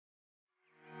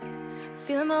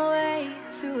feeling my way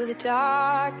through the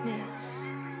darkness,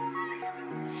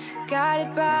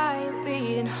 guided by a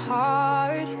beating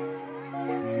heart.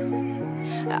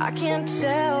 I can't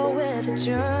tell where the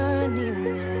journey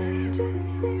will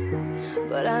end,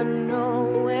 but I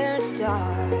know where it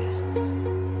starts.